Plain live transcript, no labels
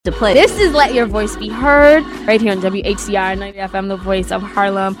to play. This is Let Your Voice Be Heard right here on WHCR 90 FM, the voice of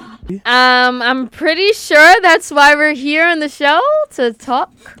Harlem. I'm pretty sure that's why we're here on the show, to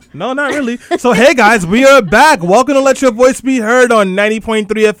talk. No, not really. So, hey, guys, we are back. Welcome to Let Your Voice Be Heard on 90.3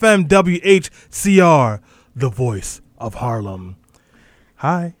 FM WHCR, the voice of Harlem.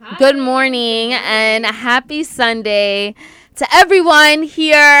 Hi. Good morning and happy Sunday to everyone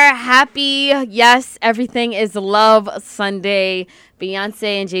here. Happy, yes, everything is love Sunday.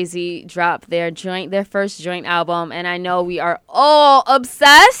 Beyonce and Jay-Z dropped their first joint album, and I know we are all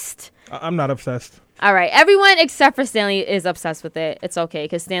obsessed. I'm not obsessed. All right, everyone except for Stanley is obsessed with it. It's okay,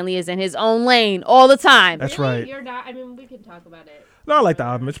 because Stanley is in his own lane all the time. That's right. You're not. I mean, we can talk about it. No, I like the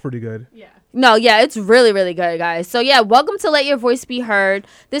album. It's pretty good. Yeah. No, yeah, it's really, really good, guys. So, yeah, welcome to Let Your Voice Be Heard.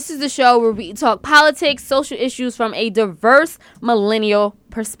 This is the show where we talk politics, social issues from a diverse millennial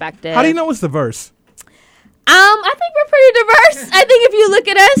perspective. How do you know it's diverse? I think we're pretty diverse. I think if you look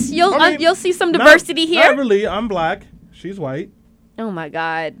at us, you'll see some diversity here. Not really. I'm black. She's white. Oh my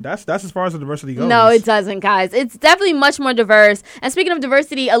God. That's as far as the diversity goes. No, it doesn't, guys. It's definitely much more diverse. And speaking of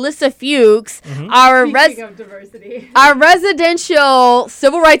diversity, Alyssa Fuchs, our residential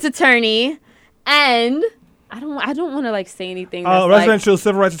civil rights attorney, and I don't want to like say anything. Residential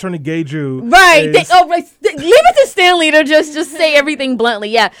civil rights attorney, gay Jew. Right. Leave it to Stanley to just say everything bluntly.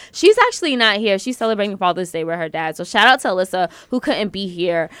 Yeah, she's actually not here. She's celebrating Father's Day with her dad. So shout out to Alyssa, who couldn't be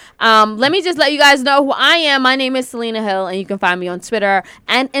here. Let me just let you guys know who I am. My name is Selena Hill, and you can find me on Twitter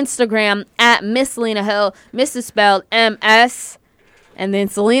and Instagram at Miss Selena Hill. Miss is spelled M-S, and then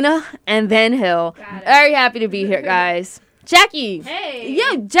Selena, and then Hill. Very happy to be here, guys. Jaqi. Hey.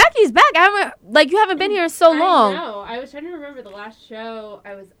 Yeah, Jackie's back. You haven't been here in so long. I know. I was trying to remember the last show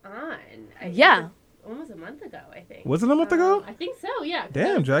I was on. Almost a month ago, I think. Was it a month ago? I think so, yeah.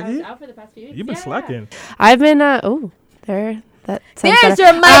 Damn, Jaqi. I was out for the past few weeks. You've been slacking. I've been, that sounds There's better.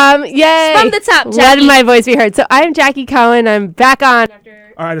 your mic. Yay. From the top, Jaqi. Let my voice be heard. So I'm Jaqi Cohen. I'm back on.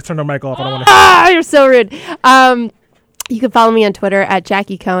 All right, just turn the mic off. I don't want to. You're so rude. You can follow me on Twitter at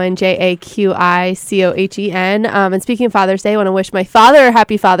Jaqi Cohen, JaqiCohen. And speaking of Father's Day, I want to wish my father a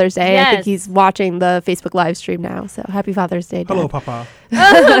happy Father's Day. Yes. I think he's watching the Facebook live stream now. So happy Father's Day, Dad. Hello, Papa.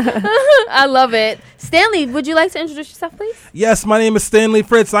 I love it. Stanley, would you like to introduce yourself, please? Yes, my name is Stanley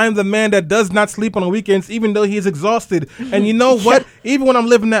Fritz. I am the man that does not sleep on the weekends, even though he is exhausted. And you know what? Even when I'm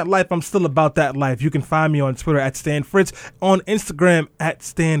living that life, I'm still about that life. You can find me on Twitter at Stan Fritz, on Instagram at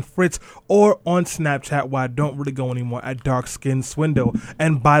Stan Fritz, or on Snapchat, where I don't really go anymore, at Dark Skin Swindle.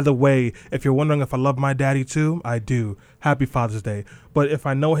 And by the way, if you're wondering if I love my daddy too, I do. Happy Father's Day. But if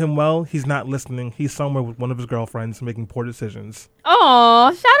I know him well, he's not listening. He's somewhere with one of his girlfriends making poor decisions.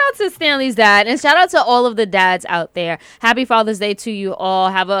 Oh, shout out to Stanley's dad, and shout out to all of the dads out there. Happy Father's Day to you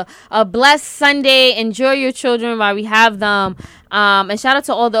all. Have a blessed Sunday. Enjoy your children while we have them. And shout out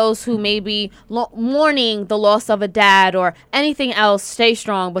to all those who may be mourning the loss of a dad or anything else. Stay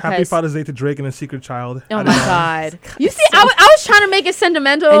strong. Because Happy Father's Day to Drake and his secret child. Oh my God! You see, I was trying to make it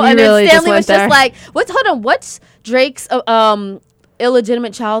sentimental, and really then Stanley was there. just like, what's Drake's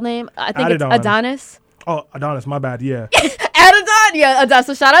illegitimate child name? I think it's Adonis. Oh, Adonis, my bad, yeah. Adonis.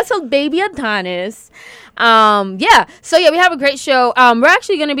 So shout out to baby Adonis. So we have a great show. We're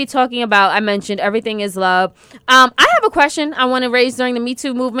actually going to be talking about, I mentioned Everything is Love. I have a question I want to raise during the Me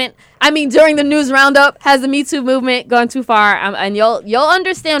Too movement. During the news roundup. Has the Me Too movement gone too far? And you'll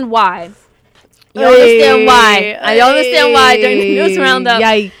understand why. You'll understand why during the news roundup.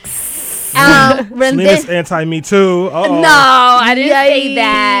 Yikes. Selena's anti-Me Too. Uh-oh. No, I didn't say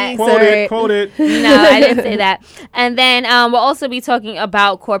that. Quote it. No, I didn't say that. And then we'll also be talking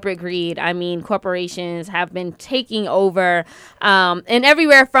about corporate greed. Corporations have been taking over, and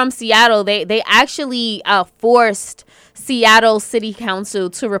everywhere from Seattle, they actually forced Seattle City Council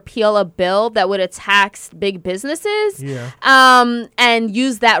to repeal a bill that would have taxed big businesses, and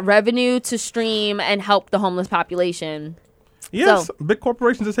use that revenue to stream and help the homeless population. Yes, big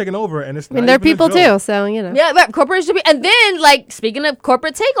corporations are taking over, and it's. They're people too, so you know. Yeah, corporations. And then, speaking of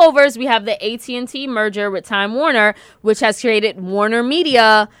corporate takeovers, we have the AT&T merger with Time Warner, which has created Warner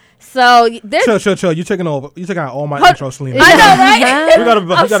Media. So chill. You taking over? You taking out all my intro, Selena. I know,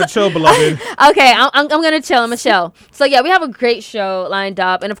 right? we gotta chill, beloved. Okay, I'm gonna chill. I'm gonna chill. So yeah, we have a great show lined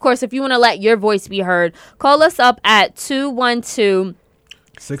up, and of course, if you want to let your voice be heard, call us up at 212.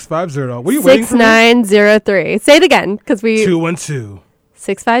 650. What are you waiting for? 6903. Say it again, because we 212.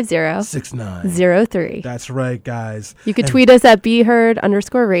 6903. That's right, guys. You could tweet us at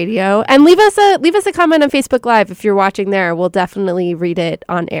BeHeard_radio and leave us a comment on Facebook Live if you're watching there. We'll definitely read it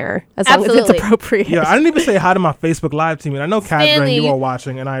on air as long as it's appropriate. Yeah, I didn't even say hi to my Facebook Live team, and I know Catherine, you are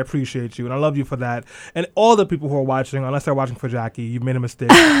watching, and I appreciate you, and I love you for that. And all the people who are watching, unless they're watching for Jaqi, you've made a mistake.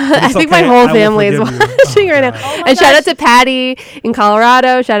 I think my whole family is watching right now. Oh and shout out to Patty in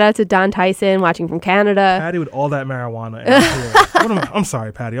Colorado. Shout out to Don Tyson watching from Canada. Patty with all that marijuana. I'm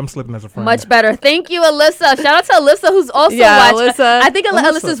sorry, Patty. I'm slipping as a friend. Much better. Thank you, Alyssa. Shout out to Alyssa, who's also watching. Alyssa. I think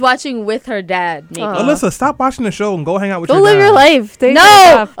Alyssa's watching with her dad. Maybe. Alyssa, stop watching the show and go hang out with your dad. Go live your life.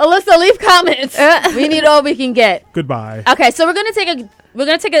 No, Alyssa, leave comments. We need all we can get. Goodbye. Okay, so we're gonna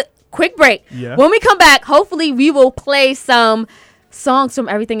take a quick break. Yeah. When we come back, hopefully we will play some songs from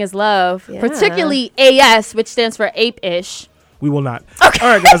Everything Is Love, particularly AS, which stands for Ape-ish. We will not. Okay.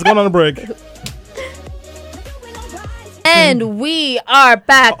 All right, guys, going on a break. And we are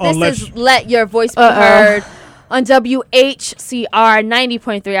back. This is Let Your Voice Be Heard on WHCR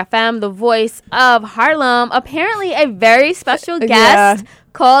 90.3 FM, the voice of Harlem. Apparently a very special guest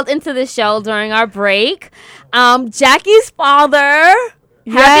called into the show during our break. Jaqi's father.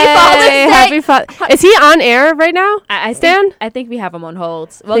 Happy Father's Day. Is he on air right now? I think we have him on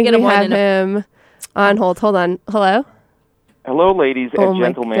hold. We'll get him on hold. Hold on. Hello? Hello, ladies and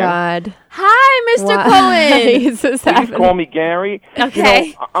gentlemen. Oh, my God. Hi, Mr. Cohen. Please call me Gary.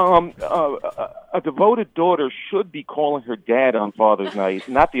 Okay. A devoted daughter should be calling her dad on Father's Night,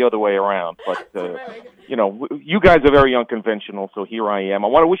 not the other way around. But, you guys are very unconventional, so here I am. I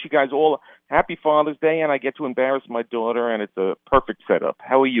want to wish you guys all a happy Father's Day, and I get to embarrass my daughter, and it's a perfect setup.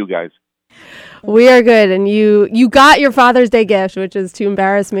 How are you guys? We are good, and you got your Father's Day gift, which is to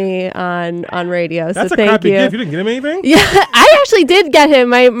embarrass me on radio. That's so a crappy gift. You didn't get him anything? Yeah, I actually did get him.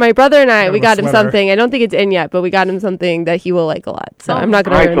 My brother and I, we got him something. I don't think it's in yet, but we got him something that he will like a lot. So I'm not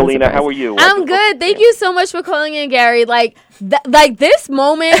going to. Hi, Selena. How are you? I'm good. Thank you so much for calling in, Gary. Like this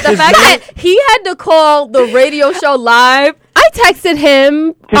moment, the fact that he had to call the radio show live. I texted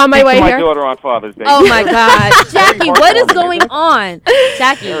him on my way here. My daughter on Father's Day. Oh my God, Jaqi, what is going on,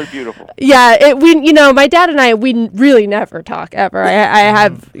 Jaqi? Very beautiful. Yeah, my dad and I, we really never talk ever. I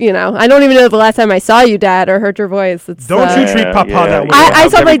have, I don't even know the last time I saw you, Dad, or heard your voice. Don't you treat Papa that way? I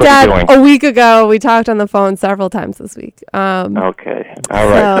saw my dad a week ago. We talked on the phone several times this week. Okay, all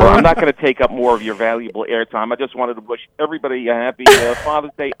right. Well, I'm not going to take up more of your valuable airtime. I just wanted to wish everybody a happy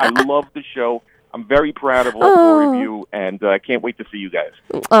Father's Day. I love the show. I'm very proud of our review, and I can't wait to see you guys.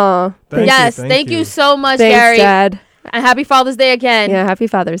 Thank you so much, Thanks, Gary. Dad. And happy Father's Day again. Yeah, happy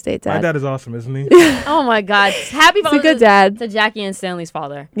Father's Day, Dad. My dad is awesome, isn't he? Oh my God, happy Father's Day, Dad. To Jaqi and Stanley's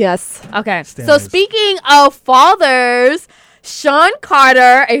father. Yes. Okay. So speaking of fathers, Sean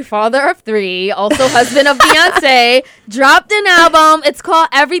Carter, a father of 3, also husband of Beyonce, dropped an album. It's called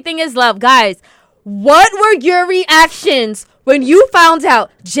Everything Is Love. Guys, what were your reactions when you found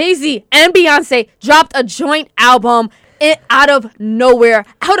out Jay-Z and Beyonce dropped a joint album out of nowhere?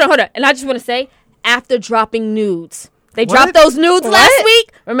 Hold on. And I just want to say, after dropping nudes. They dropped those nudes last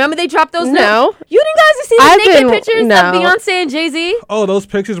week. Remember they dropped those nudes? No. You didn't guys see the naked pictures of Beyonce and Jay-Z? Oh, those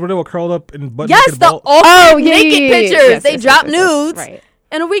pictures where they were curled up in butt naked naked pictures. They dropped nudes. Right.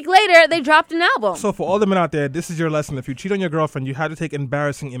 And a week later, they dropped an album. So for all the men out there, this is your lesson. If you cheat on your girlfriend, you have to take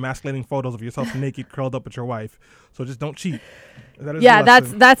embarrassing, emasculating photos of yourself naked, curled up with your wife. So just don't cheat.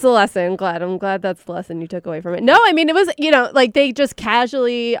 That's the lesson. I'm glad that's the lesson you took away from it. No, I mean, it was, they just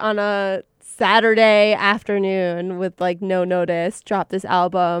casually on a Saturday afternoon with no notice dropped this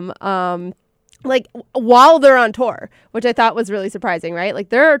album. While they're on tour, which I thought was really surprising, right?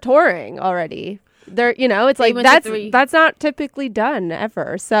 They're touring already. They're, it's that's not typically done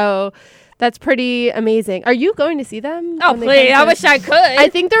ever. So that's pretty amazing. Are you going to see them? Oh, please. I wish I could. I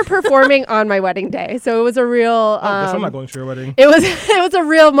think they're performing on my wedding day. So it was a real... I'm not going to your wedding. It was a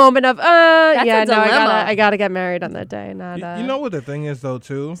real moment of, I gotta get married on that day. You know what the thing is, though,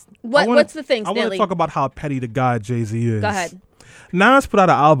 too? What's the thing, I want to talk about how petty the guy Jay-Z is. Go ahead. Nas put out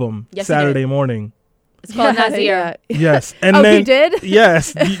an album Saturday morning. It's called Nasir. Yes. And then, he did?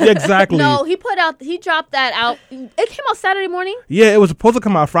 Yes, exactly. No, he dropped that out. It came out Saturday morning? Yeah, it was supposed to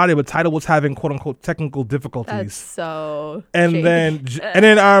come out Friday, but Tidal was having quote unquote technical difficulties. That's so And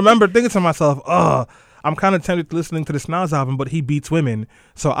then I remember thinking to myself, I'm kind of tempted to listening to this Nas album, but he beats women,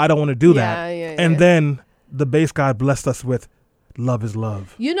 so I don't want to do that. And then the bass god blessed us with Love is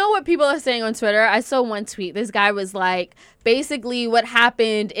Love. You know what people are saying on Twitter? I saw one tweet. This guy was like, basically what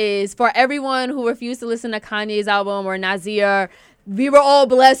happened is for everyone who refused to listen to Kanye's album or Nasir, we were all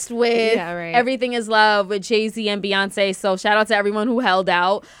blessed with Everything Is Love with Jay-Z and Beyonce. So shout out to everyone who held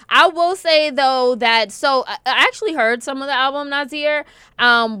out. I will say though that I actually heard some of the album, Nazir.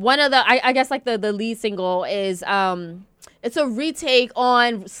 One of the I guess like the lead single is it's a retake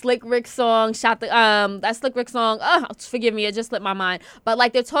on Slick Rick's song. That Slick Rick song. Oh, forgive me, it just slipped my mind. But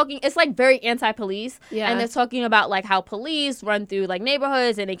like they're talking, it's like very anti-police, and they're talking about like how police run through like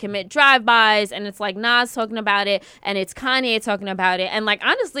neighborhoods and they commit drive-bys, and it's like Nas talking about it, and it's Kanye talking about it, and like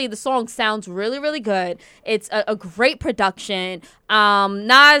honestly, the song sounds really, really good. It's a great production.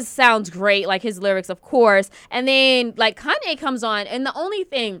 Nas sounds great, like his lyrics, of course, and then like Kanye comes on, and the only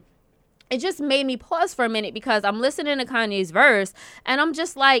thing. It just made me pause for a minute because I'm listening to Kanye's verse and I'm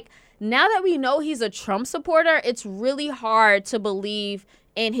just like, now that we know he's a Trump supporter, it's really hard to believe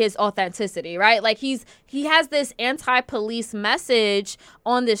in his authenticity, right? Like he has this anti-police message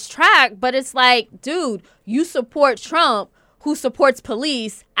on this track, but it's like, dude, you support Trump, who supports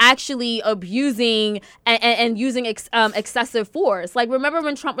police actually abusing and using excessive force. Like, remember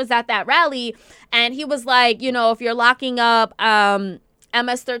when Trump was at that rally and he was like, you know, if you're locking up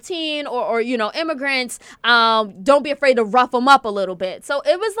MS-13 or you know, immigrants, don't be afraid to rough them up a little bit. So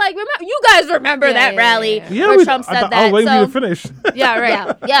it was like, remember, you guys remember that rally where Trump said that. I was waiting for you to finish. Yeah,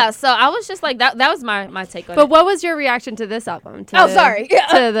 right. Yeah. So I was just like, that was my take on it. But what was your reaction to this album? Sorry.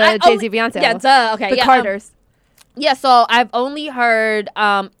 To the Jay-Z Beyonce album. Duh. Okay. The Carters. So I've only heard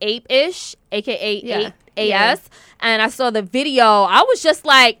Ape-ish, aka AS, and I saw the video. I was just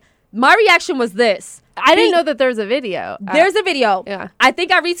like, my reaction was this. I didn't know that there's a video. There's a video. Yeah. I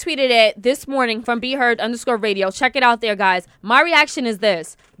think I retweeted it this morning from BeHeard_radio. Check it out there, guys. My reaction is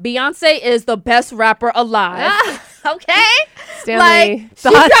this. Beyonce is the best rapper alive. Okay? Stanley. Like, she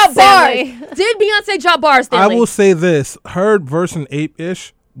dropped bars. Did Beyonce drop bars, Stanley? I will say this. Her verse in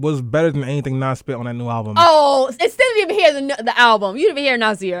Ape-ish was better than anything Nas spit on that new album. Oh, it didn't even hear the album. You didn't even hear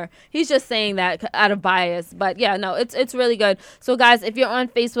Nasir. He's just saying that out of bias. But yeah, no, it's really good. So guys, if you're on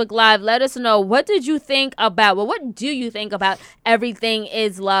Facebook Live, let us know, what do you think about Everything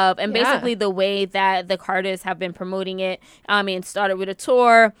Is Love, and basically the way that the Carters have been promoting it. I mean, it started with a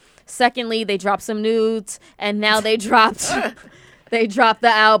tour. Secondly, they dropped some nudes, and now they dropped They dropped the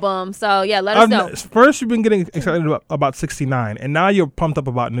album. So, yeah, let us know. First, you've been getting excited about 69, and now you're pumped up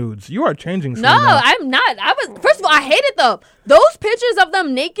about nudes. You are changing. No, I'm not. First of all, I hated them. Those pictures of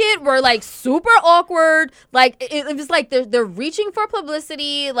them naked were, like, super awkward. Like, it was like they're reaching for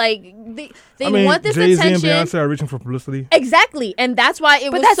publicity. Like, they want this Jay-Z attention. and Beyonce are reaching for publicity. Exactly. And that's why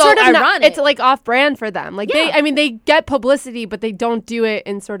it was so sort of ironic. It's, like, off-brand for them. Like, they get publicity, but they don't do it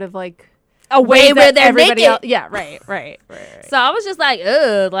in sort of, like, a way where they're everybody naked. Yeah, right. So I was just like,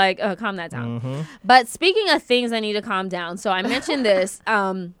 calm that down. Mm-hmm. But speaking of things I need to calm down, so I mentioned this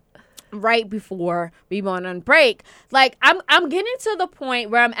right before we went on break. Like, I'm getting to the point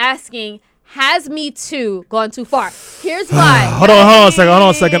where I'm asking, has Me Too gone too far? Here's why. Hold on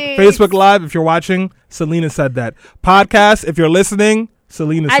a second. Facebook Live, if you're watching, Selena said that. Podcast, if you're listening,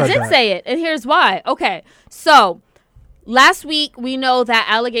 Selena said that. I did say it, and here's why. Okay, so last week, we know that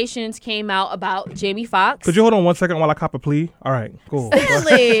allegations came out about Jamie Foxx. Could you hold on 1 second while I cop a plea? All right, cool.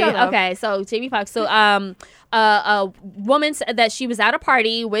 Okay, so Jamie Foxx. So a woman said that she was at a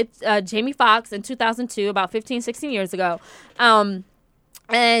party with Jamie Foxx in 2002, about 15, 16 years ago. And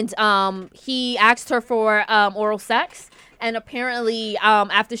he asked her for oral sex. And apparently,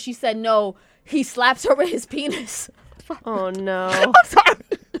 after she said no, he slapped her with his penis. Oh, no. I'm sorry.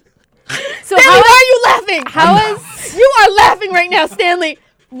 So Stanley, why are you laughing? You are laughing right now, Stanley.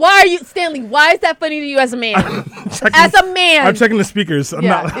 Why is that funny to you as a man? I'm checking the speakers. I'm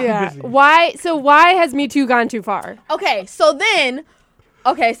not busy. Why has Me Too gone too far? Okay, so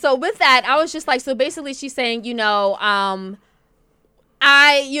with that, I was just like, so basically she's saying, as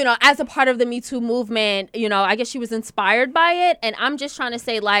a part of the Me Too movement, I guess she was inspired by it. And I'm just trying to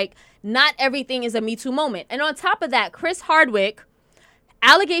say, like, not everything is a Me Too moment. And on top of that, Chris Hardwick,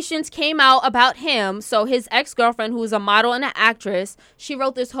 allegations came out about him. So his ex-girlfriend, who is a model and an actress, she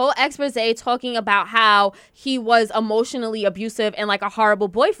wrote this whole expose talking about how he was emotionally abusive and like a horrible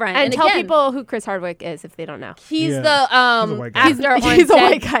boyfriend. And tell people who Chris Hardwick is if they don't know. He's the actor. He's a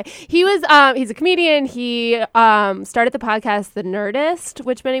white guy. He was he's a comedian. He started the podcast The Nerdist,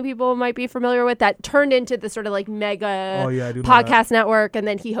 which many people might be familiar with. That turned into the sort of like mega podcast network, and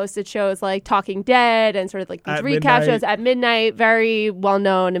then he hosted shows like Talking Dead and sort of like these recap shows at midnight. Very well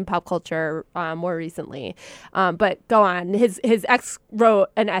known in pop culture more recently. But go on. His ex wrote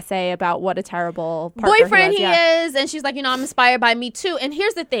an essay about what a terrible boyfriend he is, and she's like, I'm inspired by Me Too. And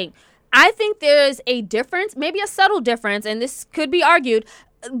here's the thing. I think there's a difference, maybe a subtle difference, and this could be argued,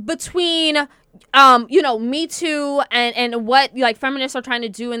 between, Me Too and what like feminists are trying to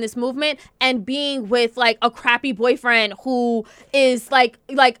do in this movement, and being with like a crappy boyfriend who is like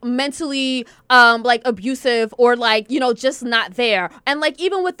mentally like abusive or like just not there. And like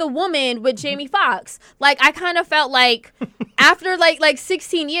even with the woman with Jamie Foxx, like I kind of felt like after like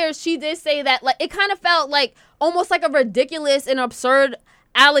 16 years, she did say that like it kind of felt like almost like a ridiculous and absurd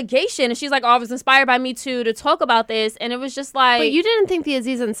allegation, and she's like, I was inspired by Me Too to talk about this, and it was just like. But you didn't think the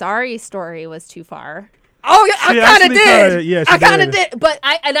Aziz Ansari story was too far? Oh yeah, I kind of did. Yeah, I kind of did. But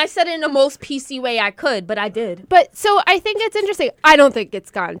I said it in the most PC way I could, but I did. But so I think it's interesting. I don't think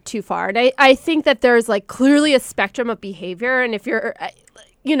it's gone too far, and I think that there's like clearly a spectrum of behavior, and if you're,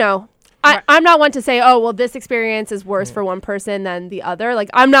 I'm not one to say, oh, well, this experience is worse for one person than the other. Like,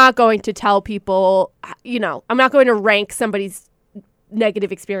 I'm not going to tell people, I'm not going to rank somebody's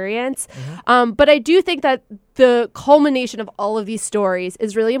negative experience. But I do think that the culmination of all of these stories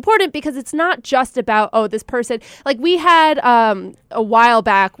is really important, because it's not just about, oh, this person. Like we had a while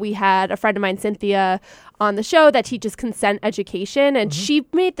back, we had a friend of mine, Cynthia, on the show that teaches consent education. And she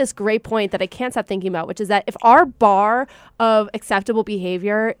made this great point that I can't stop thinking about, which is that if our bar of acceptable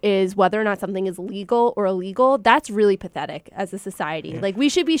behavior is whether or not something is legal or illegal, that's really pathetic as a society. Like we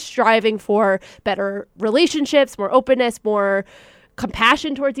should be striving for better relationships, more openness, more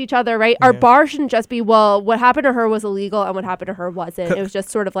compassion towards each other, right? Our bar shouldn't just be, well, what happened to her was illegal and what happened to her wasn't. It was just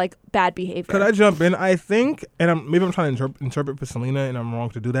sort of like bad behavior. Could I jump in? I think, and maybe I'm trying to interpret for Selena, and I'm wrong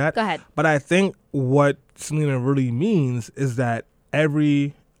to do that. Go ahead. But I think what Selena really means is that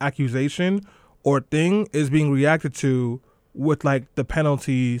every accusation or thing is being reacted to with like the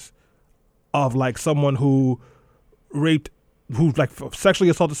penalties of like someone who like sexually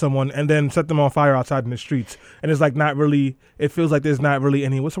assaulted someone and then set them on fire outside in the streets. And it's like not really, it feels like there's not really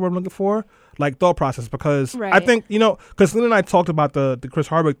any, what's the word I'm looking for? Like thought process, because I think, because Selena and I talked about the Chris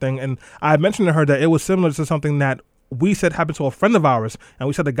Hardwick thing, and I mentioned to her that it was similar to something that we said happened to a friend of ours, and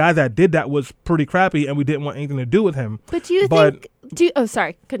we said the guy that did that was pretty crappy and we didn't want anything to do with him. But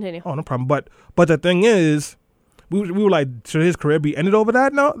sorry, continue. Oh, no problem. But the thing is, we were like, should his career be ended over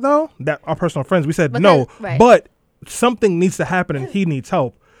that? No, though? That our personal friends, we said no, but something needs to happen and he needs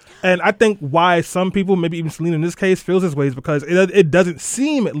help. And I think why some people, maybe even Selena in this case, feels this way is because it doesn't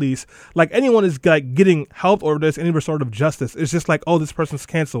seem, at least, like anyone is like getting help or there's any sort of justice. It's just like, oh, this person's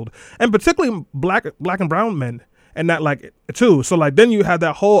canceled. And particularly black and brown men, and that like too. So like then you have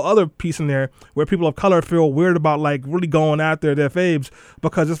that whole other piece in there where people of color feel weird about like really going after their faves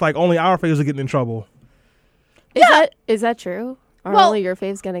because it's like only our faves are getting in trouble. Is that true? Are only your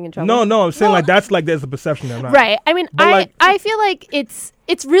faves getting in trouble? No, I'm saying like that's like there's a perception there. Right. I mean, I feel like it's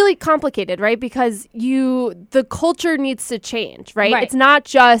really complicated, right? Because the culture needs to change, right? It's not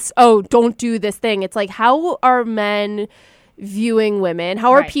just, oh, don't do this thing. It's like, how are men viewing women?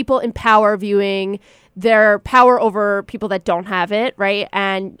 How are people in power viewing their power over people that don't have it, right?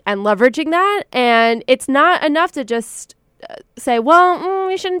 And leveraging that. And it's not enough to just say, well,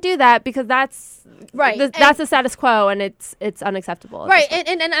 we shouldn't do that because that's that's the status quo and it's unacceptable. Right.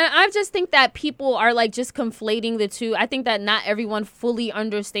 And I just think that people are like just conflating the two. I think that not everyone fully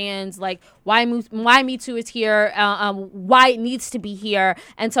understands like why Me Too is here, why it needs to be here.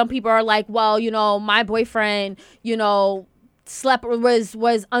 And some people are like, well, my boyfriend, slept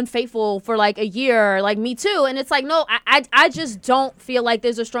was unfaithful for like a year, like me too. And it's like, no, I just don't feel like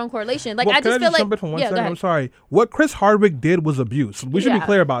there's a strong correlation. Like I just feel like jump in for 1 second? I'm sorry. What Chris Hardwick did was abuse. We should be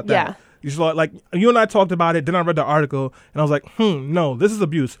clear about that. Yeah. You saw, like, you and I talked about it, then I read the article, and I was like, no, this is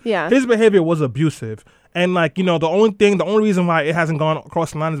abuse. Yeah. His behavior was abusive. And, like, the only reason why it hasn't gone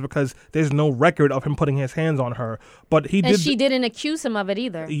across the line is because there's no record of him putting his hands on her. But she didn't accuse him of it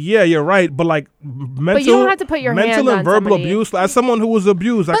either. Yeah, you're right. But, like, but you don't have to put your hands on and verbal abuse, as someone who was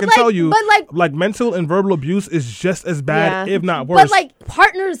abused, I can tell you, like, mental and verbal abuse is just as bad, if not worse. But, like,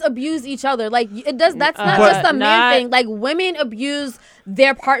 partners abuse each other. Like, that's not just a man thing. Like, women abuse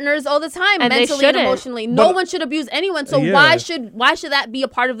their partners all the time, and mentally and emotionally. No one should abuse anyone. So why should that be a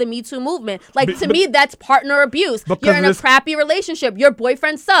part of the Me Too movement? Like, to me, that's partner abuse. You're in a crappy relationship. Your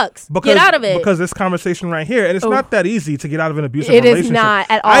boyfriend sucks. Get out of it. Because this conversation right here, and it's not that easy to get out of an abusive relationship. It is not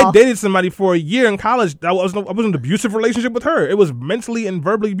at all. I dated somebody for a year in college. I was in an abusive relationship with her. It was mentally and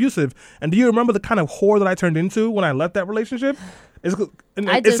verbally abusive. And do you remember the kind of whore that I turned into when I left that relationship?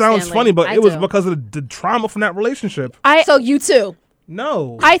 It sounds funny, but it was because of the trauma from that relationship. So you too.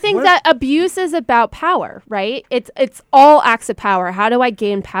 No. I think that abuse is about power, right? It's all acts of power. How do I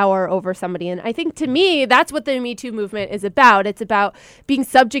gain power over somebody? And I think to me, that's what the Me Too movement is about. It's about being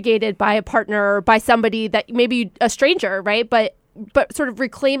subjugated by a partner or by somebody that maybe a stranger, right? But but sort of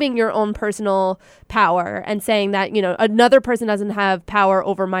reclaiming your own personal power and saying that, you know, another person doesn't have power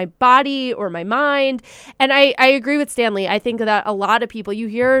over my body or my mind. And I agree with Stanley. I think that a lot of people, you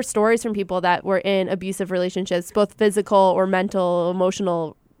hear stories from people that were in abusive relationships, both physical or mental,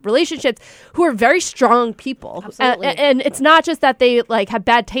 emotional relationships, who are very strong people. And it's not just that they like have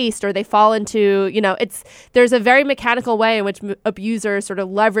bad taste or they fall into, you know, there's a very mechanical way in which abusers sort of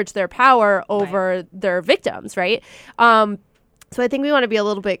leverage their power over their victims, right? So I think we want to be a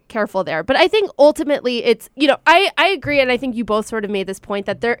little bit careful there. But I think ultimately it's, you know, I agree. And I think you both sort of made this point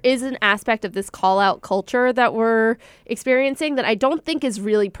that there is an aspect of this call out culture that we're experiencing that I don't think is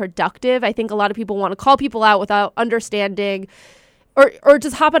really productive. I think a lot of people want to call people out without understanding or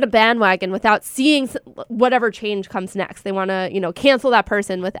just hop on a bandwagon without seeing whatever change comes next. They want to, you know, cancel that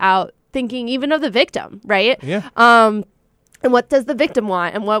person without thinking even of the victim, right? Yeah. And what does the victim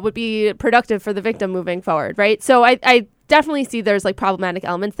want and what would be productive for the victim moving forward, right? So I definitely see there's like problematic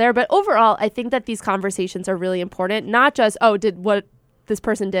elements there. But overall, I think that these conversations are really important. Not just, did what this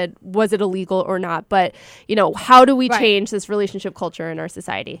person did, was it illegal or not? But, you know, how do we change this relationship culture in our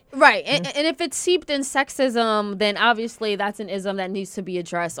society? Right. And if it's seeped in sexism, then obviously that's an ism that needs to be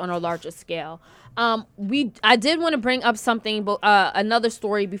addressed on a larger scale. I did want to bring up something, another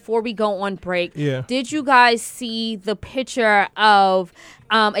story before we go on break. Yeah. Did you guys see the picture of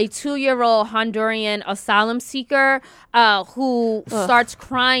a 2-year-old Honduran asylum seeker who starts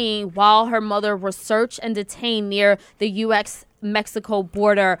crying while her mother was searched and detained near the U.S. Mexico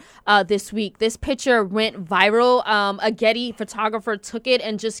border this week? This picture went viral. A Getty photographer took it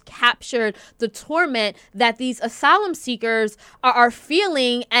and just captured the torment that these asylum seekers are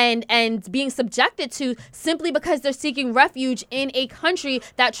feeling and being subjected to simply because they're seeking refuge in a country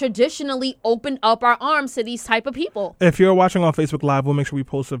that traditionally opened up our arms to these type of people. If you're watching on Facebook Live, we'll make sure we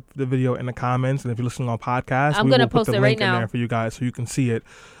post the video in the comments, and if you're listening on podcast, I'm going to post put the it link right in now there for you guys so you can see it.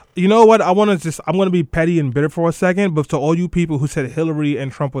 You know what? I'm going to be petty and bitter for a second, but to all you people who said Hillary and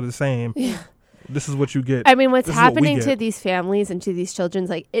Trump were the same, this is what you get. I mean, what's happening to these families and to these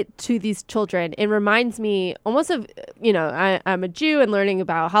children, it reminds me almost of, you know, I'm a Jew and learning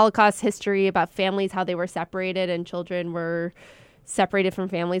about Holocaust history, about families, how they were separated and children were separated from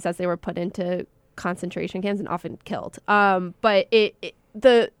families as they were put into concentration camps and often killed. But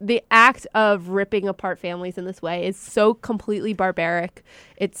the act of ripping apart families in this way is so completely barbaric.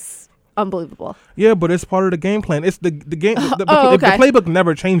 It's unbelievable. Yeah, but it's part of the game plan. It's the game. The playbook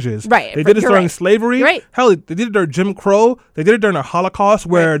never changes. Right. They did it during slavery. Right. Hell, they did it during Jim Crow. They did it during the Holocaust,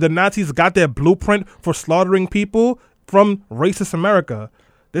 where the Nazis got their blueprint for slaughtering people from racist America.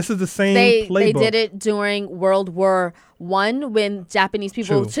 This is the same playbook. They did it during World War I when Japanese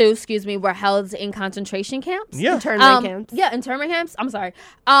people, were held in concentration camps. Yeah. Internment camps. Yeah, internment camps. I'm sorry.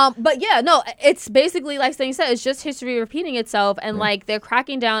 But yeah, no, it's basically like Stanley said, it's just history repeating itself. And like they're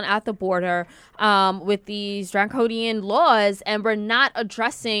cracking down at the border with these draconian laws, and we're not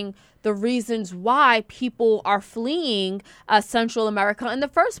addressing the reasons why people are fleeing Central America in the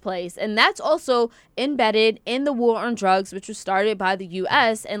first place. And that's also embedded in the war on drugs, which was started by the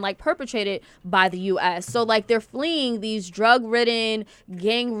U.S. and like perpetrated by the U.S. So like they're fleeing these drug-ridden,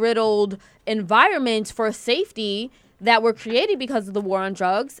 gang-riddled environments for safety that were created because of the war on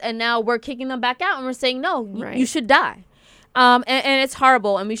drugs. And now we're kicking them back out and we're saying, no, you should die. And it's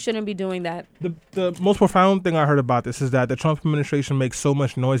horrible, and we shouldn't be doing that. The most profound thing I heard about this is that the Trump administration makes so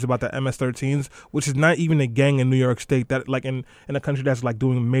much noise about the MS-13s, which is not even a gang in New York State, that like in a country that's like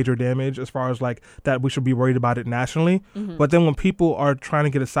doing major damage as far as like that we should be worried about it nationally. Mm-hmm. But then when people are trying to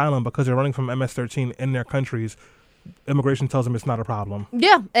get asylum because they're running from MS-13 in their countries, immigration tells them it's not a problem.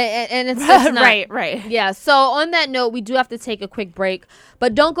 Yeah, and it's not. Right. Yeah, so on that note, we do have to take a quick break,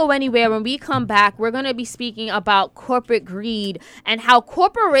 but don't go anywhere. When we come back, we're going to be speaking about corporate greed and how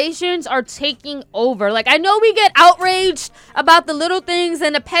corporations are taking over. Like, I know we get outraged about the little things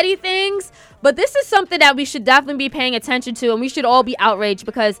and the petty things, but this is something that we should definitely be paying attention to, and we should all be outraged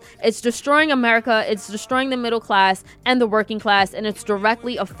because it's destroying America, it's destroying the middle class and the working class, and it's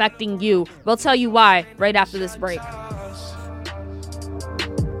directly affecting you. We'll tell you why right after this break.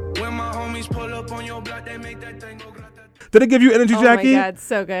 Did it give you energy, Jaqi? Oh my God,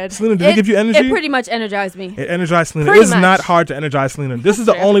 so good. Selena, did it give you energy? It pretty much energized me. It energized Selena. Pretty It's much. not hard to energize Selena. This is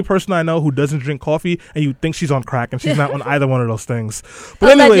the only person I know who doesn't drink coffee, and you think she's on crack, and she's not on either one of those things.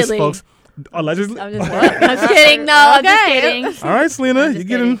 But anyways, Allegedly. folks. Allegedly. I'm just kidding. No, I'm just kidding. All right, Selena, you're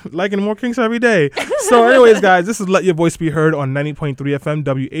getting liking more kinks every day. So anyways, guys, this is Let Your Voice Be Heard on 90.3 FM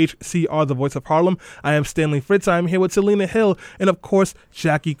WHCR, the voice of Harlem. I am Stanley Fritz. I am here with Selena Hill. And of course,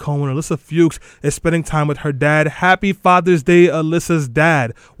 Jaqi Cohen. Alyssa Fuchs is spending time with her dad. Happy Father's Day, Alyssa's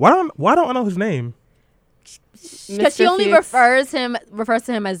dad. Why don't I know his name? because she only refers to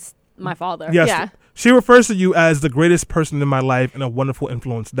him as my father. Yes. Yeah. She refers to you as the greatest person in my life and a wonderful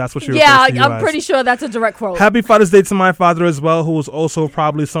influence. That's what she refers to you I'm as. pretty sure that's a direct quote. Happy Father's Day to my father as well, who was also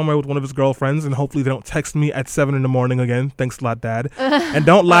probably somewhere with one of his girlfriends, and hopefully they don't text me at 7 a.m. again. Thanks a lot, Dad. And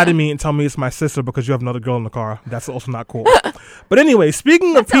don't lie to me and tell me it's my sister because you have another girl in the car. That's also not cool. But anyway,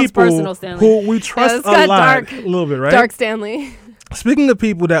 speaking of people who we trust a lot, a little bit, right? Dark Stanley. Speaking of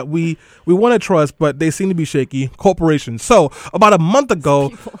people that we want to trust, but they seem to be shaky, corporations. So about a month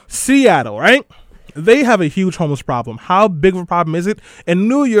ago, Seattle, right? They have a huge homeless problem. How big of a problem is it? In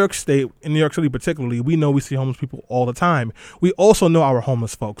New York State, in New York City particularly, we know we see homeless people all the time. We also know our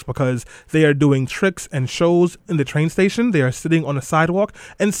homeless folks because they are doing tricks and shows in the train station. They are sitting on the sidewalk,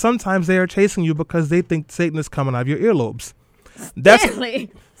 and sometimes they are chasing you because they think Satan is coming out of your earlobes. That's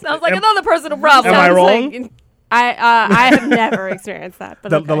sounds like another personal problem. Am I wrong? I have never experienced that.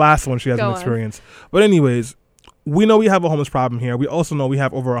 But the last one she hasn't experienced. But anyways, we know we have a homeless problem here. We also know we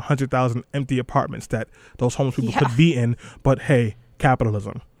have over 100,000 empty apartments that those homeless people could be in. But hey,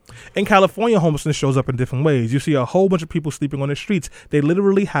 capitalism. In California, homelessness shows up in different ways. You see a whole bunch of people sleeping on the streets. They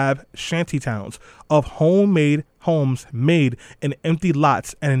literally have shanty towns of homemade homes made in empty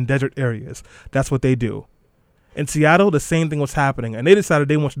lots and in desert areas. That's what they do. In Seattle, the same thing was happening, and they decided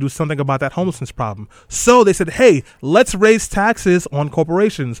they want to do something about that homelessness problem. So they said, hey, let's raise taxes on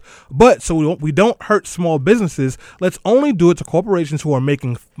corporations. But so we don't hurt small businesses, let's only do it to corporations who are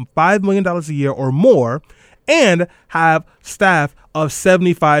making $5 million a year or more and have staff of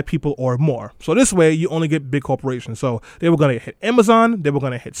 75 people or more. So this way, you only get big corporations. So they were going to hit Amazon, they were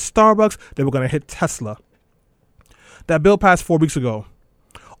going to hit Starbucks, they were going to hit Tesla. That bill passed 4 weeks ago.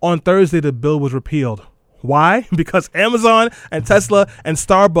 On Thursday, the bill was repealed. Why? Because Amazon and Tesla and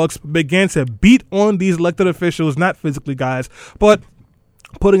Starbucks began to beat on these elected officials, not physically, guys, but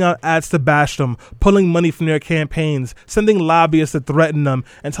putting out ads to bash them, pulling money from their campaigns, sending lobbyists to threaten them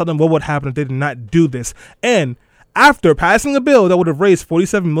and tell them what would happen if they did not do this. And after passing a bill that would have raised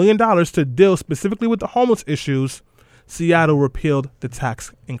 $47 million to deal specifically with the homeless issues, Seattle repealed the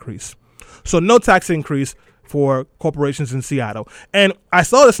tax increase. So no tax increase for corporations in Seattle. And I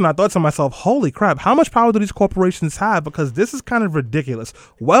saw this and I thought to myself, holy crap, how much power do these corporations have? Because this is kind of ridiculous.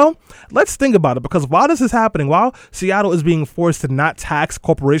 Well, let's think about it, because while this is happening, while Seattle is being forced to not tax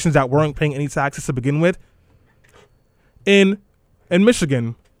corporations that weren't paying any taxes to begin with, in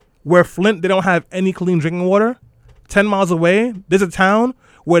Michigan, where Flint, they don't have any clean drinking water, 10 miles away, there's a town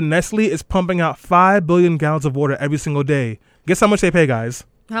where Nestle is pumping out 5 billion gallons of water every single day. Guess how much they pay, guys?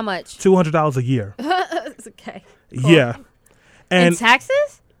 How much? $200 a year. Okay. Cool. Yeah. And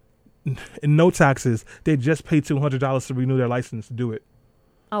taxes? No taxes. They just pay $200 to renew their license to do it.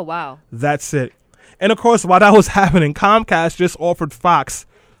 Oh, wow. That's it. And of course, while that was happening, Comcast just offered Fox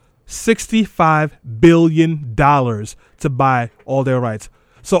 $65 billion to buy all their rights.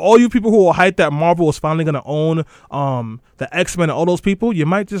 So all you people who will hype that Marvel is finally going to own the X-Men and all those people, you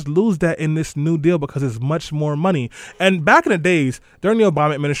might just lose that in this new deal because it's much more money. And back in the days, during the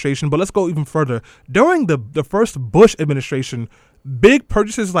Obama administration, but let's go even further, during the first Bush administration, big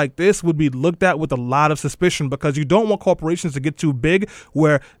purchases like this would be looked at with a lot of suspicion because you don't want corporations to get too big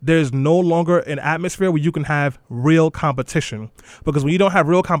where there's no longer an atmosphere where you can have real competition. Because when you don't have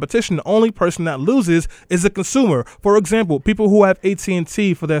real competition, the only person that loses is the consumer. For example, people who have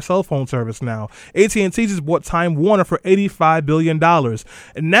AT&T for their cell phone service now. AT&T just bought Time Warner for $85 billion.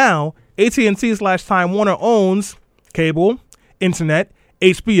 And now AT&T/Time Warner owns cable, internet,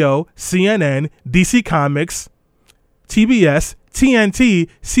 HBO, CNN, DC Comics, TBS, TNT,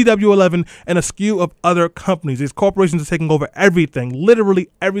 CW11, and a slew of other companies. These corporations are taking over everything, literally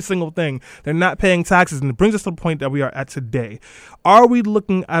every single thing. They're not paying taxes, and it brings us to the point that we are at today. Are we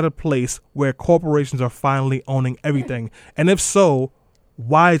looking at a place where corporations are finally owning everything? And if so,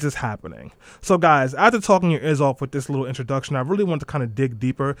 why is this happening? So guys, after talking your ears off with this little introduction, I really want to kind of dig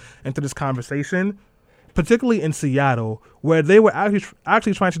deeper into this conversation, particularly in Seattle, where they were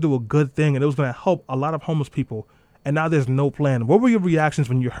actually trying to do a good thing, and it was going to help a lot of homeless people. And now there's no plan. What were your reactions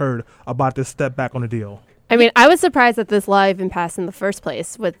when you heard about this step back on the deal? I mean, I was surprised that this law even passed in the first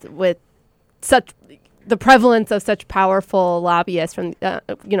place with such the prevalence of such powerful lobbyists from,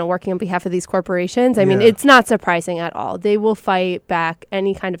 working on behalf of these corporations. I mean, it's not surprising at all. They will fight back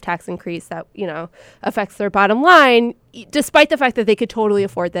any kind of tax increase that, affects their bottom line, despite the fact that they could totally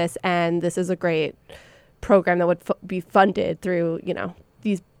afford this. And this is a great program that would be funded through,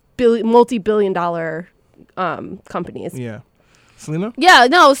 these multi-billion dollar companies. Yeah. Selena? Yeah,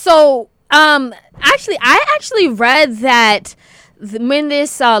 no. So, I actually read that when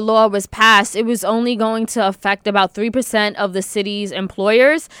this law was passed, it was only going to affect about 3% of the city's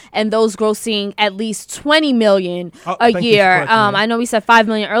employers, and those grossing at least $20 million a year. I know we said $5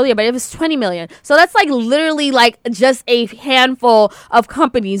 million earlier, but it was $20 million. So that's like literally like just a handful of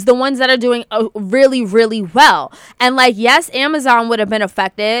companies, the ones that are doing really, really well. And like, yes, Amazon would have been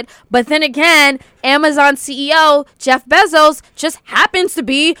affected, but then again, Amazon CEO Jeff Bezos just happens to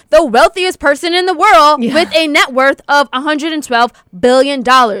be the wealthiest person in the world with a net worth of $112 billion.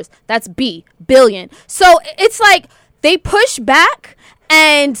 That's billion. So it's like they push back,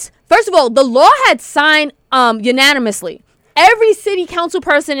 and first of all, the law had signed unanimously. Every city council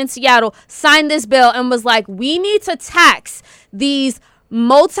person in Seattle signed this bill and was like, we need to tax these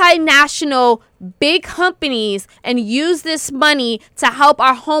multinational big companies and use this money to help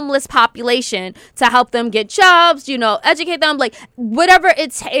our homeless population, to help them get jobs, educate them, like whatever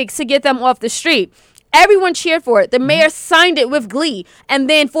it takes to get them off the street. Everyone cheered for it. The mayor signed it with glee. And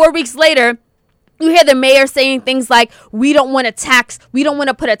then 4 weeks later, you hear the mayor saying things like, we don't want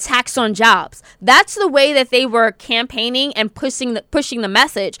to put a tax on jobs. That's the way that they were campaigning and pushing the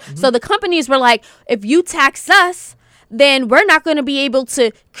message. So the companies were like, if you tax us, then we're not going to be able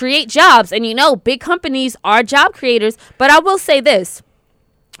to create jobs. And big companies are job creators. But I will say this.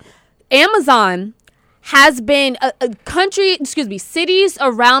 Amazon has been cities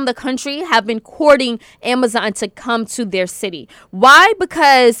around the country have been courting Amazon to come to their city. Why?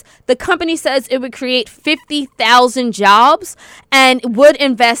 Because the company says it would create 50,000 jobs and would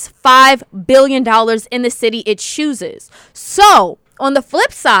invest $5 billion in the city it chooses. So on the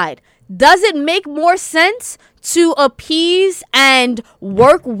flip side, does it make more sense to appease and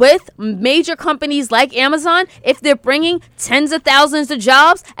work with major companies like Amazon if they're bringing tens of thousands of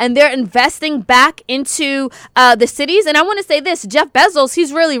jobs and they're investing back into the cities? And I want to say this, Jeff Bezos,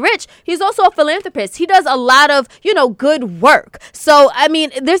 he's really rich. He's also a philanthropist. He does a lot of, good work. So, I mean,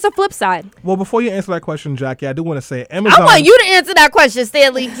 there's a flip side. Well, before you answer that question, Jaqi, I do want to say Amazon. I want you to answer that question,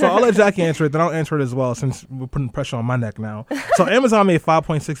 Stanley. So I'll let Jaqi answer it, then I'll answer it as well since we're putting pressure on my neck now. So Amazon made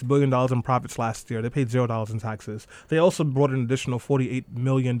 $5.6 billion in profits last year. They paid $0 in taxes. They also brought an additional $48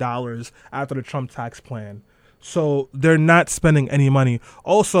 million after the Trump tax plan. So they're not spending any money.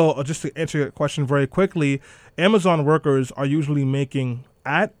 Also, just to answer your question very quickly, Amazon workers are usually making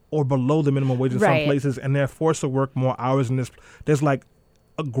at or below the minimum wage in some places, and they're forced to work more hours. And there's like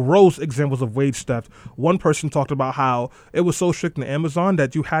gross examples of wage theft. One person talked about how it was so strict in Amazon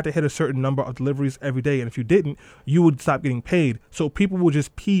that you had to hit a certain number of deliveries every day, and if you didn't, you would stop getting paid. So people would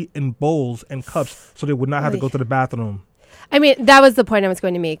just pee in bowls and cups so they would not have to go to the bathroom. I mean, that was the point I was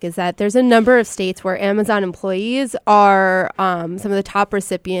going to make, is that there's a number of states where Amazon employees are some of the top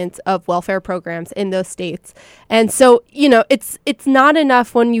recipients of welfare programs in those states. And so, it's not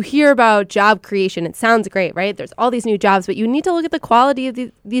enough when you hear about job creation. It sounds great, right? There's all these new jobs, but you need to look at the quality of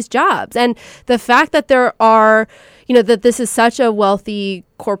these jobs. And the fact that there are, that this is such a wealthy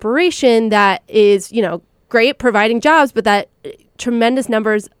corporation that is, great providing jobs, but that tremendous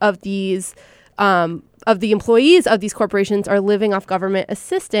numbers of these of the employees of these corporations are living off government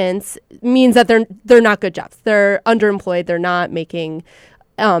assistance means that they're not good jobs. They're underemployed. They're not making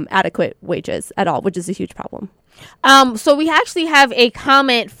adequate wages at all, which is a huge problem. So we actually have a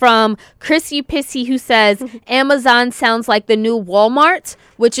comment from Chrissy Pissy who says Amazon sounds like the new Walmart,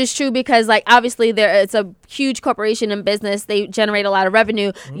 which is true because, like, obviously it's a huge corporation in business. They generate a lot of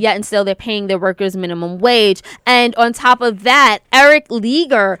revenue, yet and still they're paying their workers minimum wage. And on top of that, Eric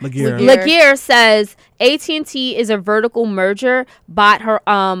Laguerre says AT&T is a vertical merger, but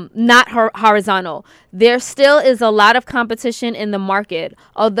not horizontal. There still is a lot of competition in the market.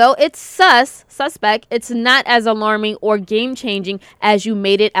 Although it's suspect, it's not as alarming or game-changing as you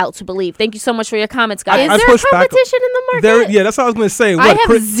made it out to believe. Thank you so much for your comments, guys. Is there competition in the market? Yeah, that's what I was going to say. I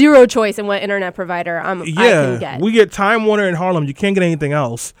have zero choice in what internet provider I can get. We get Time Warner in Harlem. You can't get anything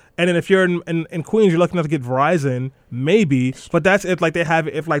else. And then if you're in Queens, you're lucky enough to get Verizon, maybe. But that's if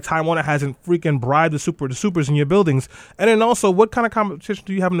Time Warner hasn't freaking bribed the supers in your buildings. And then also, what kind of competition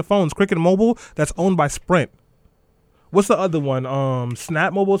do you have in the phones? Cricket Mobile, that's owned by Sprint. What's the other one?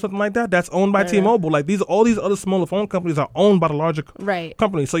 Snap Mobile or something like that? That's owned by T-Mobile. Like all these other smaller phone companies are owned by the larger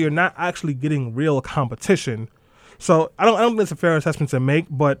companies. So you're not actually getting real competition. So I don't think it's a fair assessment to make,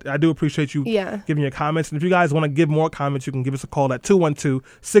 but I do appreciate you giving your comments. And if you guys want to give more comments, you can give us a call at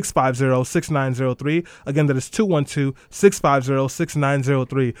 212-650-6903. Again, that is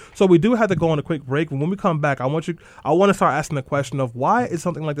 212-650-6903. So we do have to go on a quick break. And when we come back, I want to start asking the question of why is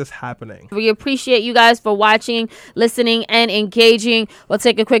something like this happening? We appreciate you guys for watching, listening, and engaging. We'll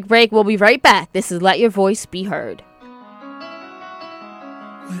take a quick break. We'll be right back. This is Let Your Voice Be Heard.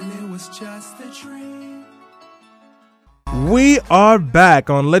 Well, it was just a dream. We are back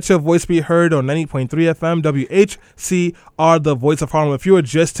on Let Your Voice Be Heard on 90.3 FM WHCR, the voice of Harlem. If you are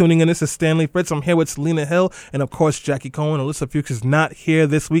just tuning in, this is Stanley Fritz. I'm here with Selena Hill and, of course, Jaqi Cohen. Alyssa Fuchs is not here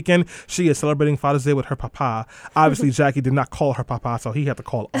this weekend. She is celebrating Father's Day with her papa. Obviously, Jaqi did not call her papa, so he had to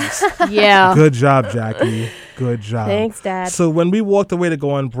call us. Yeah. Good job, Jaqi. Good job. Thanks, Dad. So when we walked away to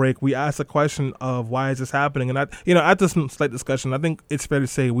go on break, we asked the question of why is this happening? And after some slight discussion, I think it's fair to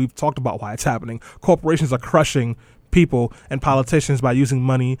say we've talked about why it's happening. Corporations are crushing people and politicians by using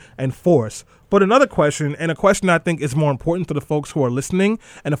money and force. But another question, and a question I think is more important to the folks who are listening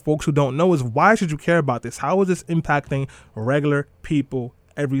and the folks who don't know, is why should you care about this? How is this impacting regular people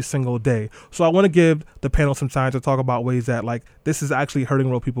every single day? So I want to give the panel some time to talk about ways that this is actually hurting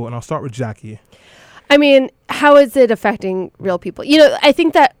real people, and I'll start with Jaqi. I mean, how is it affecting real people? I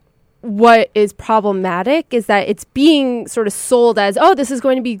think that what is problematic is that it's being sort of sold as, oh, this is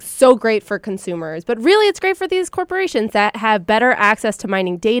going to be so great for consumers. But really, it's great for these corporations that have better access to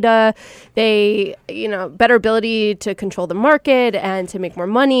mining data. They, better ability to control the market and to make more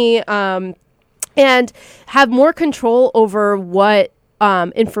money, and have more control over what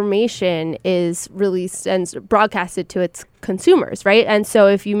information is released and broadcasted to its consumers, right? And so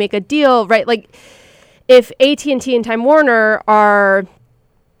if you make a deal, right, if AT&T and Time Warner are...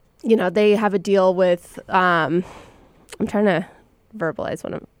 they have a deal with, I'm trying to verbalize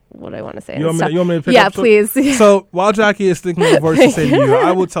what I want to say. You want me to pick yeah, up? Please. So while Jaqi is thinking of words to say to you,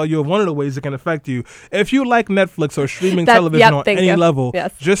 I will tell you of one of the ways it can affect you. If you like Netflix or streaming television on any level,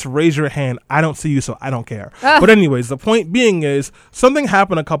 just raise your hand. I don't see you, so I don't care. But anyways, the point being is something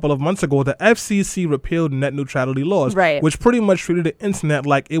happened a couple of months ago. The FCC repealed net neutrality laws, which pretty much treated the internet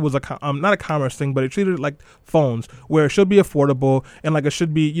like it was not a commerce thing, but it treated it like phones, where it should be affordable and it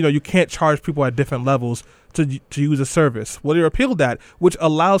should be, you can't charge people at different levels to use a service. Well, they repealed that, which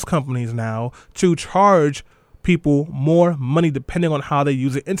allows companies now to charge people more money depending on how they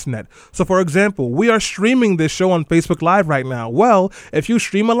use the internet. So, for example, we are streaming this show on Facebook Live right now. Well, if you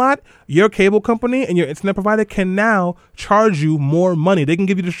stream a lot, your cable company and your internet provider can now charge you more money. They can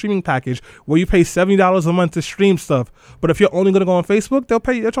give you the streaming package where you pay $70 a month to stream stuff. But if you're only going to go on Facebook, they'll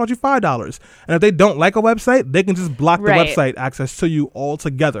charge you $5. And if they don't like a website, they can just block the website access to you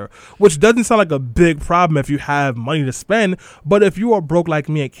altogether, which doesn't sound like a big problem if you have money to spend. But if you are broke like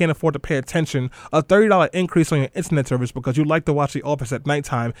me and can't afford to pay attention, a $30 increase on your internet service because you like to watch The Office at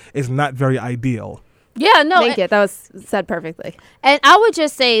nighttime is not very ideal. Yeah, no. Thank you. That was said perfectly. And I would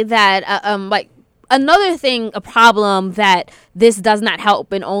just say that, another thing, a problem that this does not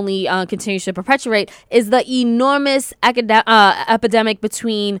help and only continues to perpetuate is the enormous epidemic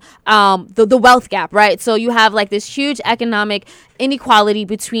between the wealth gap, right? So you have this huge economic inequality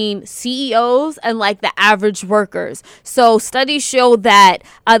between CEOs and the average workers. So studies show that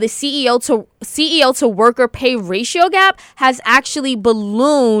the CEO to worker pay ratio gap has actually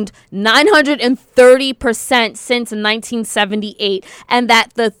ballooned 930% since 1978, and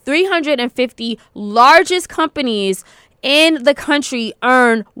that the 350 largest companies in the country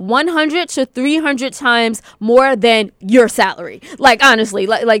earn 100 to 300 times more than your salary. Honestly,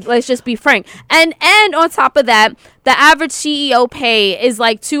 let's just be frank. And on top of that, the average CEO pay is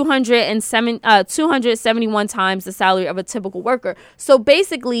 271 times the salary of a typical worker. So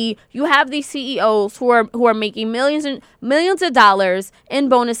basically, you have these CEOs who are making millions of dollars in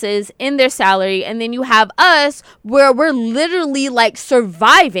bonuses in their salary, and then you have us where we're literally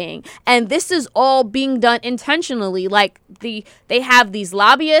surviving, and this is all being done intentionally. They have these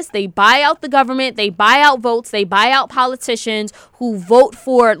lobbyists, they buy out the government, they buy out votes, they buy out politicians who vote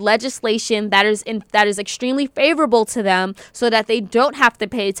for legislation that is extremely favorable to them, so that they don't have to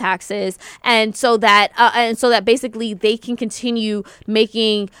pay taxes, and so that basically they can continue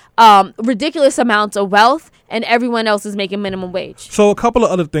making ridiculous amounts of wealth, and everyone else is making minimum wage. So a couple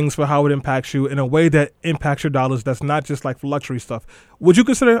of other things for how it impacts you in a way that impacts your dollars. That's not just for luxury stuff. Would you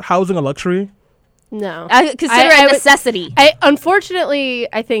consider housing a luxury? No. I consider it a necessity. Unfortunately,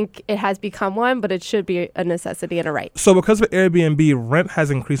 I think it has become one, but it should be a necessity and a right. So because of Airbnb, rent has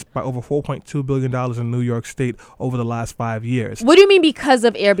increased by over $4.2 billion in New York State over the last 5 years. What do you mean because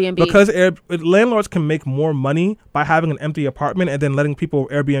of Airbnb? Because landlords can make more money by having an empty apartment and then letting people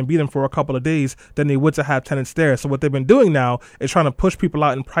Airbnb them for a couple of days than they would to have tenants there. So what they've been doing now is trying to push people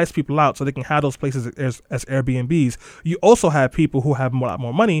out and price people out so they can have those places as Airbnbs. You also have people who have a lot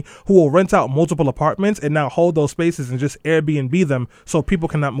more money who will rent out multiple apartments and now hold those spaces and just Airbnb them so people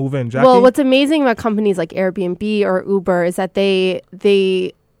cannot move in. Jaqi? Well, what's amazing about companies like Airbnb or Uber is that they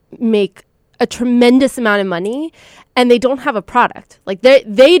make a tremendous amount of money and they don't have a product. Like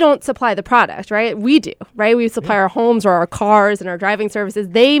they don't supply the product, right? We do, right? We supply our homes or our cars and our driving services.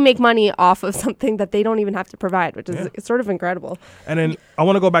 They make money off of something that they don't even have to provide, which is it's sort of incredible. And then I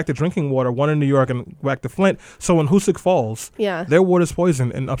want to go back to drinking water, one in New York and back to Flint. So in Hoosick Falls, their water's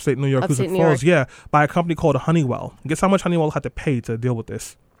poisoned in upstate New York, Hoosick Falls, by a company called Honeywell. Guess how much Honeywell had to pay to deal with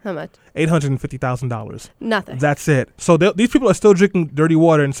this? How much? $850,000. Nothing. That's it. So these people are still drinking dirty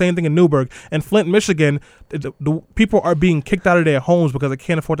water, and same thing in Newburgh. And Flint, Michigan, the people are being kicked out of their homes because they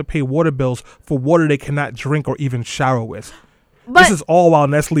can't afford to pay water bills for water they cannot drink or even shower with. But this is all while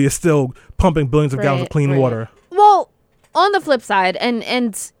Nestle is still pumping billions of gallons of clean water. Well, on the flip side,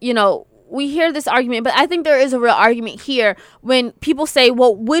 and you know, we hear this argument, but I think there is a real argument here when people say,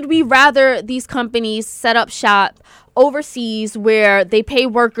 well, would we rather these companies set up shop overseas where they pay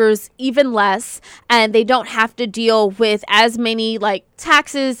workers even less and they don't have to deal with as many like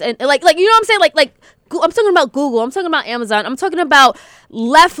taxes and like you know what I'm saying, like I'm talking about Google, I'm talking about Amazon, I'm talking about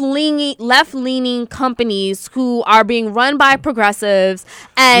left-leaning companies who are being run by progressives.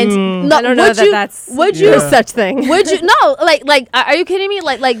 And I don't know would you such thing? Would you like are you kidding me?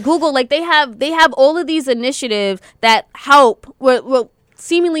 Like Google, like they have all of these initiatives that help will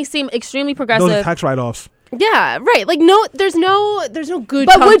seemingly seem extremely progressive. Those are tax write-offs. Yeah, right. Like there's no good.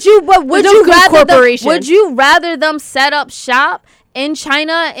 But would you rather them set up shop in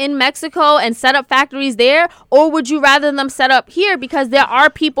China, in Mexico, and set up factories there, or would you rather them set up here? Because there are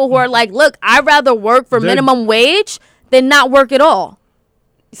people who are like, look, I'd rather work for minimum wage than not work at all.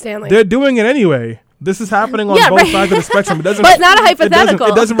 Stanley, they're doing it anyway. This is happening on both sides of the spectrum. It doesn't, but it's not a hypothetical.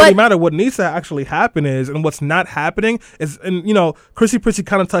 It doesn't really matter. What needs to actually happen is, and what's not happening is, and you know, Chrissy Prissy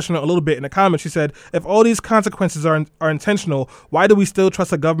kind of touched on it a little bit in the comments. She said, if all these consequences are intentional, why do we still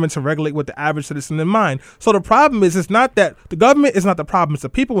trust the government to regulate with the average citizen in mind? So the problem is, it's not that the government is not the problem. It's the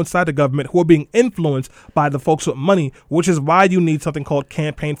people inside the government who are being influenced by the folks with money, which is why you need something called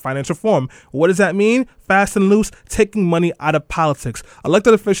campaign finance reform. What does that mean? Fast and loose, taking money out of politics.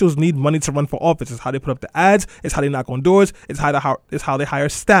 Elected officials need money to run for office. It's how they put up the ads. It's how they knock on doors. It's how they hire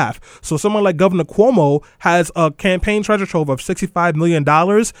staff. So someone like Governor Cuomo has a campaign treasure trove of $65 million,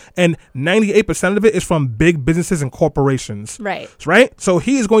 and 98% of it is from big businesses and corporations. Right. So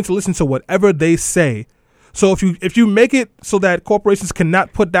he is going to listen to whatever they say. So if you make it so that corporations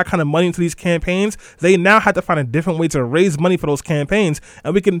cannot put that kind of money into these campaigns, they now have to find a different way to raise money for those campaigns,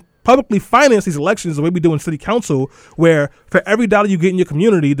 and we can publicly finance these elections the way we do in city council, where for every dollar you get in your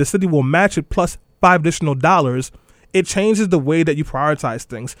community, the city will match it plus $5 additional. It changes the way that you prioritize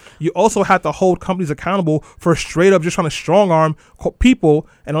things. You also have to hold companies accountable for straight up just trying to strong arm people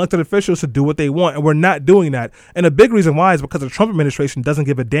and elected officials to do what they want. And we're not doing that. And a big reason why is because the Trump administration doesn't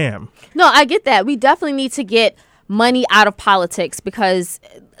give a damn. No, I get that. We definitely need to get money out of politics because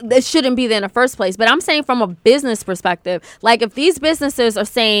it shouldn't be there in the first place. But I'm saying from a business perspective, like if these businesses are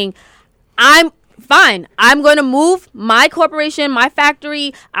saying, I'm going to move my corporation, my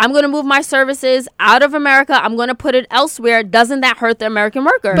factory, I'm going to move my services out of America, I'm going to put it elsewhere, doesn't that hurt the American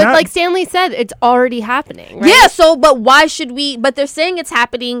worker? But like Stanley said, it's already happening, right? Yeah, so, but why should we, but they're saying it's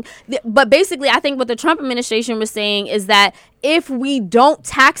happening, but basically I think what the Trump administration was saying is that if we don't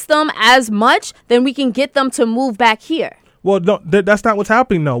tax them as much, then we can get them to move back here. Well, no, that's not what's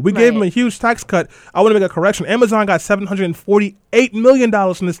happening, though. We gave them a huge tax cut. I want to make a correction. Amazon got $748 million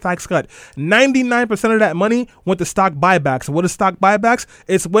from this tax cut. 99% of that money went to stock buybacks. And what is stock buybacks?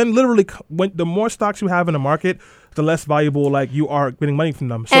 It's when the more stocks you have in the market, the less valuable you are getting money from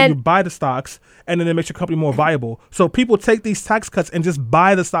them. So you buy the stocks, and then it makes your company more viable. So people take these tax cuts and just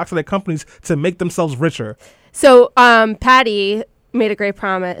buy the stocks of their companies to make themselves richer. So Patty made a great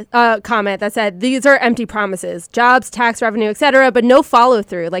comment that said these are empty promises, jobs, tax revenue, etc., but no follow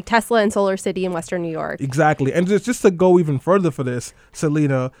through, like Tesla and Solar City in Western New York. Exactly. And just to go even further for this,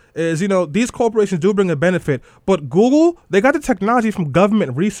 Selena, is these corporations do bring a benefit, but Google, they got the technology from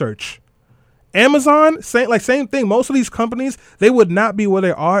government research. Amazon, same thing. Most of these companies, they would not be where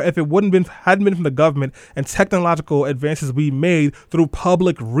they are if it hadn't been from the government and technological advances we made through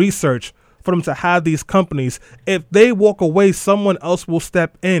public research. For them to have these companies, if they walk away, someone else will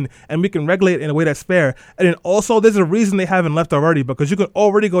step in, and we can regulate it in a way that's fair. And then also, there's a reason they haven't left already, because you can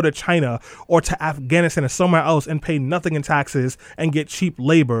already go to China or to Afghanistan or somewhere else and pay nothing in taxes and get cheap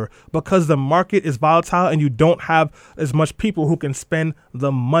labor, because the market is volatile and you don't have as much people who can spend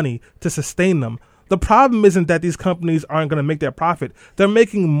the money to sustain them. The problem isn't that these companies aren't going to make their profit. They're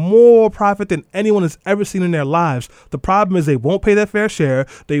making more profit than anyone has ever seen in their lives. The problem is they won't pay their fair share,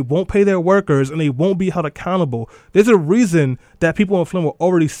 they won't pay their workers, and they won't be held accountable. There's a reason that people in Flint were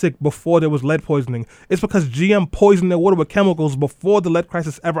already sick before there was lead poisoning. It's because GM poisoned their water with chemicals before the lead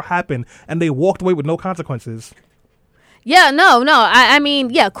crisis ever happened, and they walked away with no consequences. Yeah, no. I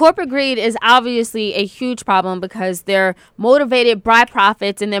mean, yeah, corporate greed is obviously a huge problem because they're motivated by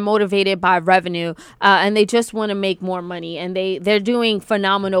profits and they're motivated by revenue, and they just want to make more money. And they're doing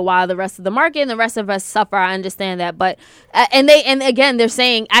phenomenal while the rest of the market and the rest of us suffer. I understand that, but and again, they're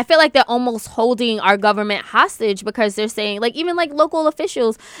saying, I feel like they're almost holding our government hostage because they're saying, like, even like local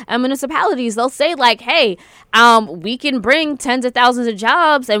officials and municipalities, they'll say like, hey, we can bring tens of thousands of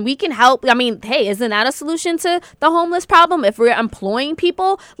jobs and we can help. I mean, hey, isn't that a solution to the homeless problem if we're employing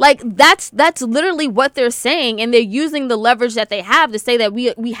people? Like that's literally what they're saying, and they're using the leverage that they have to say that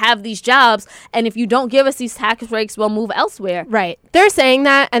we have these jobs, and if you don't give us these tax breaks, we'll move elsewhere. Right. They're saying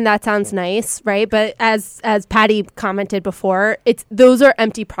that, and that sounds nice, right? But as Patty commented before, those are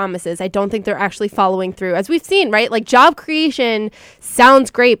empty promises. I don't think they're actually following through, as we've seen, right? Like job creation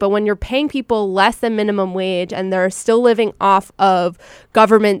sounds great, but when you're paying people less than minimum wage and they're still living off of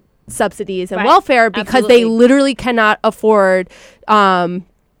government subsidies and welfare because they literally cannot afford to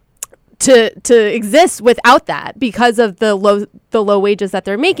exist without that because of the low wages that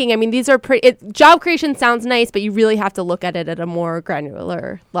they're making. I mean, these are job creation sounds nice, but you really have to look at it at a more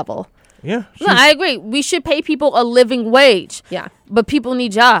granular level. Yeah. No, I agree. We should pay people a living wage. Yeah. But people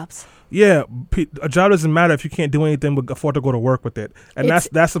need jobs. Yeah, a job doesn't matter if you can't do anything but afford to go to work with it. And that's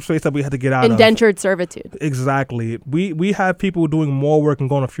the space that we had to get out of. Indentured servitude. Exactly. We have people doing more work and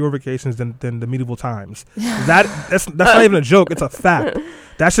going on fewer vacations than the medieval times. That's not even a joke. It's a fact.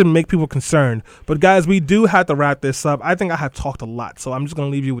 That should make people concerned. But guys, we do have to wrap this up. I think I have talked a lot, so I'm just going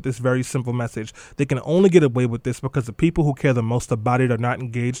to leave you with this very simple message. They can only get away with this because the people who care the most about it are not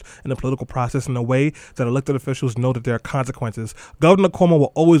engaged in the political process in a way that elected officials know that there are consequences. Governor Cuomo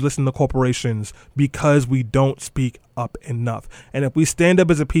will always listen to corporations because we don't speak up enough. And if we stand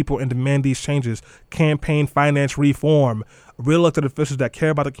up as a people and demand these changes, campaign finance reform, real elected officials that care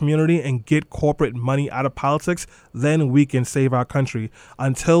about the community and get corporate money out of politics, then we can save our country.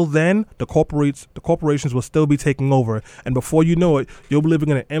 Until then, the corporations will still be taking over. And before you know it, you'll be living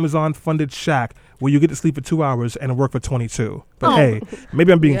in an Amazon-funded shack where you get to sleep for 2 hours and work for 22. But hey,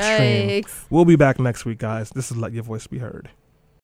 maybe I'm being extreme. We'll be back next week, guys. This is Let Your Voice Be Heard.